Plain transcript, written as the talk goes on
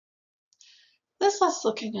This is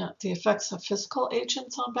looking at the effects of physical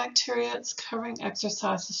agents on bacteria. It's covering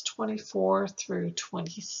exercises 24 through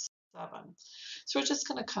 27. So we're just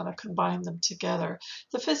going to kind of combine them together.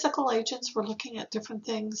 The physical agents, we're looking at different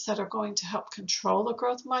things that are going to help control the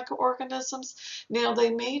growth of microorganisms. Now, they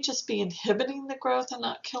may just be inhibiting the growth and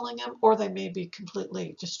not killing them, or they may be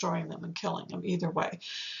completely destroying them and killing them, either way.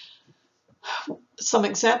 Some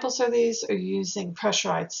examples of these are using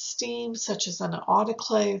pressurized steam, such as an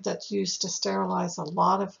autoclave that's used to sterilize a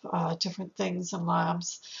lot of different things in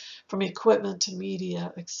labs, from equipment to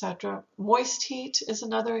media, etc. Moist heat is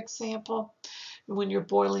another example. When you're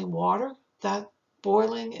boiling water, that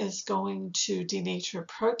boiling is going to denature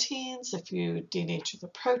proteins. If you denature the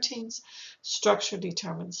proteins, structure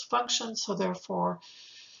determines function, so therefore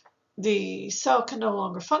the cell can no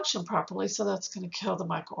longer function properly, so that's going to kill the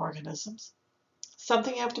microorganisms.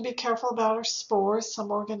 Something you have to be careful about are spores. Some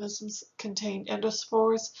organisms contain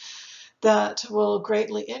endospores that will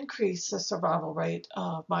greatly increase the survival rate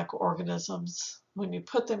of microorganisms when you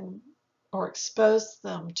put them or expose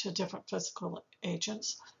them to different physical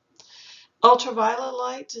agents. Ultraviolet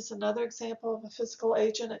light is another example of a physical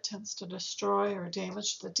agent. It tends to destroy or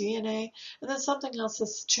damage the DNA. And then something else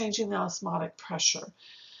is changing the osmotic pressure.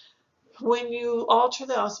 When you alter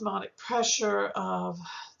the osmotic pressure of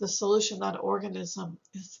the solution that an organism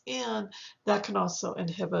is in, that can also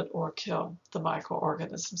inhibit or kill the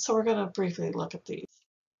microorganism. So we're going to briefly look at these.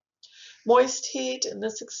 Moist heat, in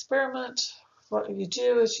this experiment, what you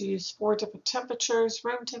do is you use 4 different temperatures: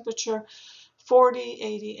 room temperature, 40,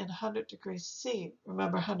 80, and 100 degrees C.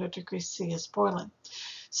 Remember, 100 degrees C is boiling.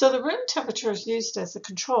 So the room temperature is used as a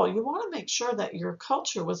control. You want to make sure that your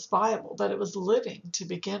culture was viable, that it was living to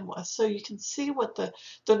begin with, so you can see what the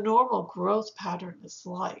normal growth pattern is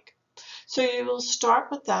like. So you will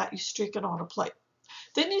start with that. You streak it on a plate.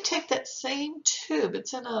 Then you take that same tube.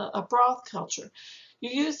 It's in a broth culture.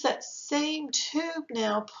 You use that same tube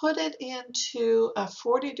now, put it into a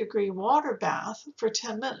 40-degree water bath for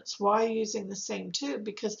 10 minutes. Why using the same tube?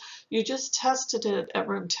 Because you just tested it at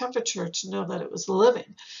room temperature to know that it was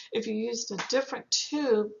living. If you used a different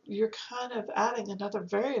tube, you're kind of adding another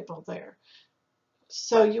variable there.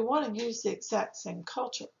 So you want to use the exact same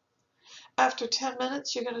culture. After 10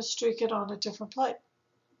 minutes, you're going to streak it on a different plate.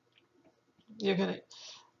 You're going to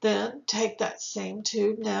then take that same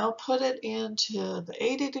tube now, put it into the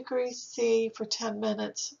 80 degrees C for 10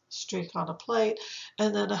 minutes, streak on a plate,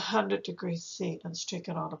 and then 100 degrees C and streak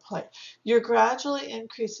it on a plate. You're gradually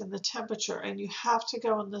increasing the temperature, and you have to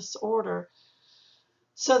go in this order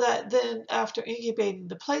so that then after incubating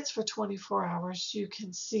the plates for 24 hours, you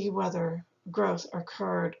can see whether growth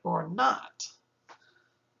occurred or not.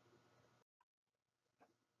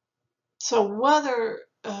 So whether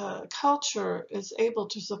culture is able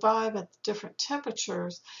to survive at different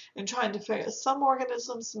temperatures and trying to figure, some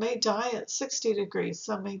organisms may die at 60 degrees,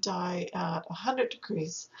 some may die at 100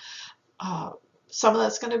 degrees. Some of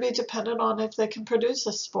that's going to be dependent on if they can produce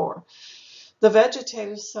a spore. The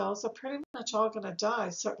vegetative cells are pretty much all going to die,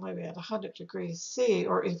 certainly at 100 degrees C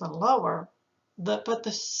or even lower. But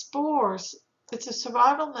the spores, it's a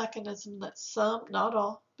survival mechanism that some, not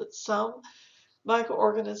all, but some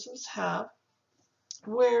microorganisms have,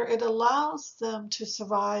 where it allows them to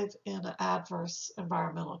survive in an adverse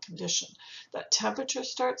environmental condition. That temperature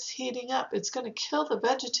starts heating up. It's going to kill the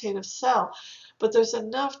vegetative cell, but there's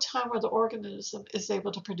enough time where the organism is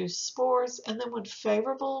able to produce spores, and then when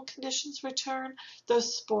favorable conditions return,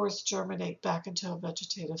 those spores germinate back into a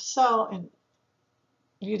vegetative cell, and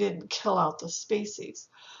you didn't kill out the species.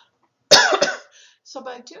 So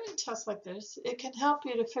by doing tests like this, it can help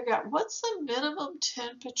you to figure out what's the minimum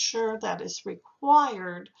temperature that is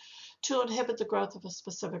required to inhibit the growth of a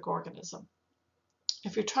specific organism.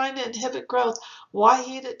 If you're trying to inhibit growth, why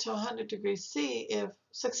heat it to 100 degrees C if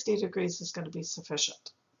 60 degrees is going to be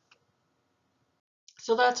sufficient?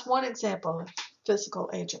 So that's one example of physical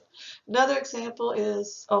agent. Another example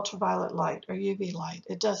is ultraviolet light or UV light.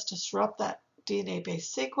 It does disrupt that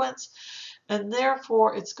DNA-based sequence, and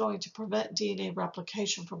therefore it's going to prevent DNA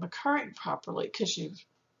replication from occurring properly because you've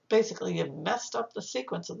messed up the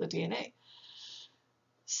sequence of the DNA.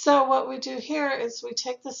 So what we do here is we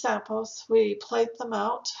take the samples, we plate them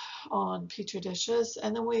out on petri dishes,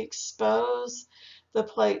 and then we expose the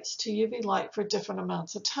plates to UV light for different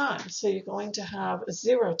amounts of time. So you're going to have a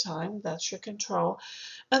 0 time, that's your control,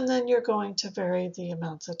 and then you're going to vary the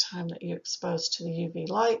amounts of time that you expose to the UV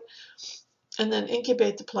light, and then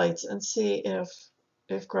incubate the plates and see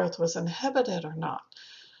if growth was inhibited or not.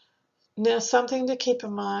 Now, something to keep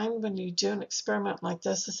in mind when you do an experiment like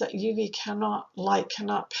this is that light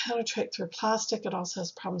cannot penetrate through plastic. It also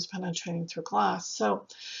has problems penetrating through glass. So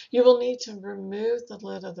you will need to remove the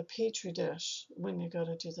lid of the Petri dish when you go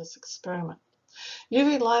to do this experiment.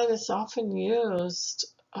 UV light is often used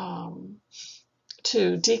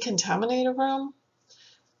to decontaminate a room.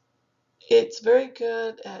 It's very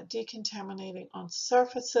good at decontaminating on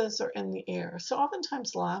surfaces or in the air. So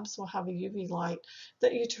oftentimes lamps will have a UV light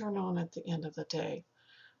that you turn on at the end of the day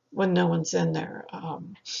when no one's in there.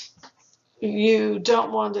 You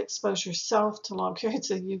don't want to expose yourself to long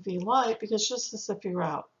periods of UV light because just as if you're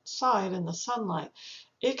outside in the sunlight,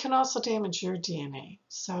 it can also damage your DNA.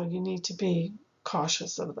 So you need to be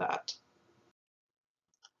cautious of that.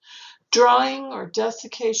 Drying or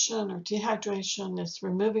desiccation or dehydration is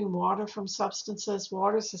removing water from substances.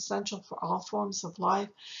 Water is essential for all forms of life.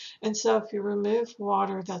 And so if you remove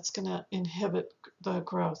water, that's going to inhibit the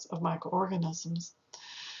growth of microorganisms.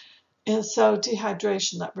 And so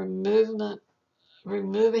dehydration, that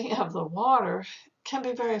removing of the water, can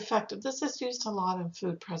be very effective. This is used a lot in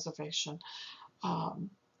food preservation.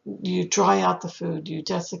 You dry out the food, you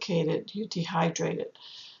desiccate it, you dehydrate it.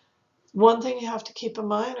 One thing you have to keep in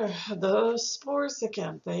mind are those spores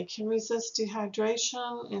again. They can resist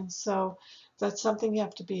dehydration, and so that's something you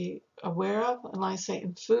have to be aware of. And like I say,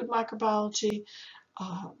 in food microbiology,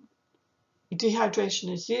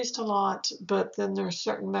 dehydration is used a lot, but then there are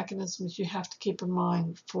certain mechanisms you have to keep in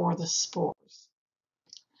mind for the spores.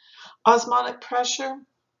 Osmotic pressure.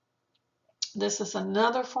 This is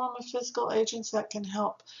another form of physical agents that can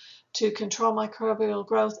help to control microbial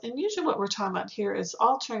growth. And usually what we're talking about here is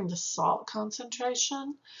altering the salt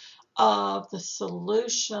concentration of the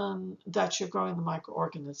solution that you're growing the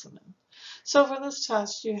microorganism in. So for this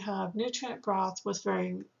test, you have nutrient broth with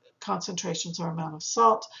varying concentrations or amount of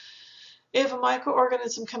salt. If a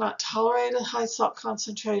microorganism cannot tolerate a high salt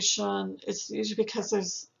concentration, it's usually because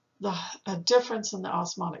there's a difference in the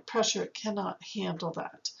osmotic pressure. It cannot handle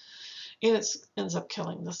that, and it ends up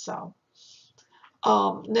killing the cell.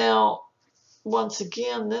 Now, once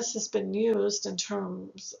again, this has been used in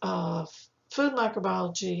terms of food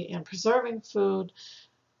microbiology and preserving food,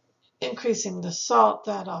 increasing the salt.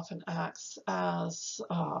 That often acts as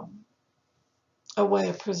a way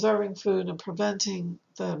of preserving food and preventing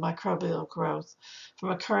the microbial growth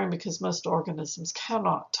from occurring because most organisms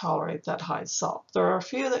cannot tolerate that high salt. There are a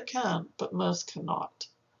few that can, but most cannot.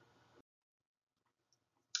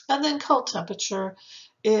 And then cold temperature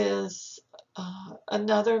is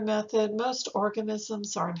another method. Most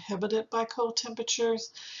organisms are inhibited by cold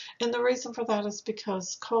temperatures, and the reason for that is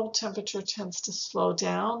because cold temperature tends to slow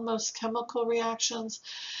down most chemical reactions.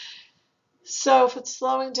 So if it's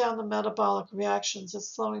slowing down the metabolic reactions, it's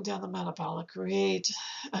slowing down the metabolic rate,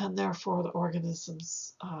 and therefore the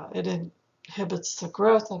organisms, it inhibits the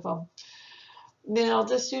growth of them. Now,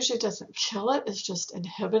 this usually doesn't kill it, it's just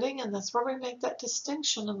inhibiting, and that's where we make that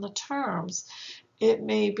distinction in the terms. It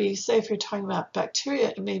may be, say if you're talking about bacteria,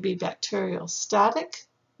 it may be bacteriostatic,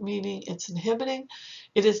 meaning it's inhibiting.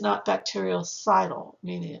 It is not bactericidal,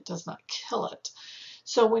 meaning it does not kill it.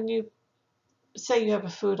 So when you say you have a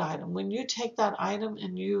food item, when you take that item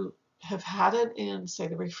and you have had it in, say,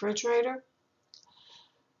 the refrigerator,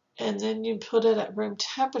 and then you put it at room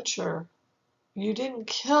temperature, you didn't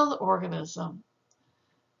kill the organism.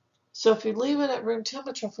 So if you leave it at room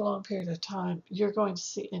temperature for a long period of time, you're going to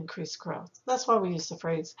see increased growth. That's why we use the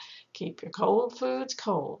phrase, keep your cold foods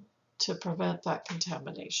cold, to prevent that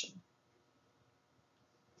contamination.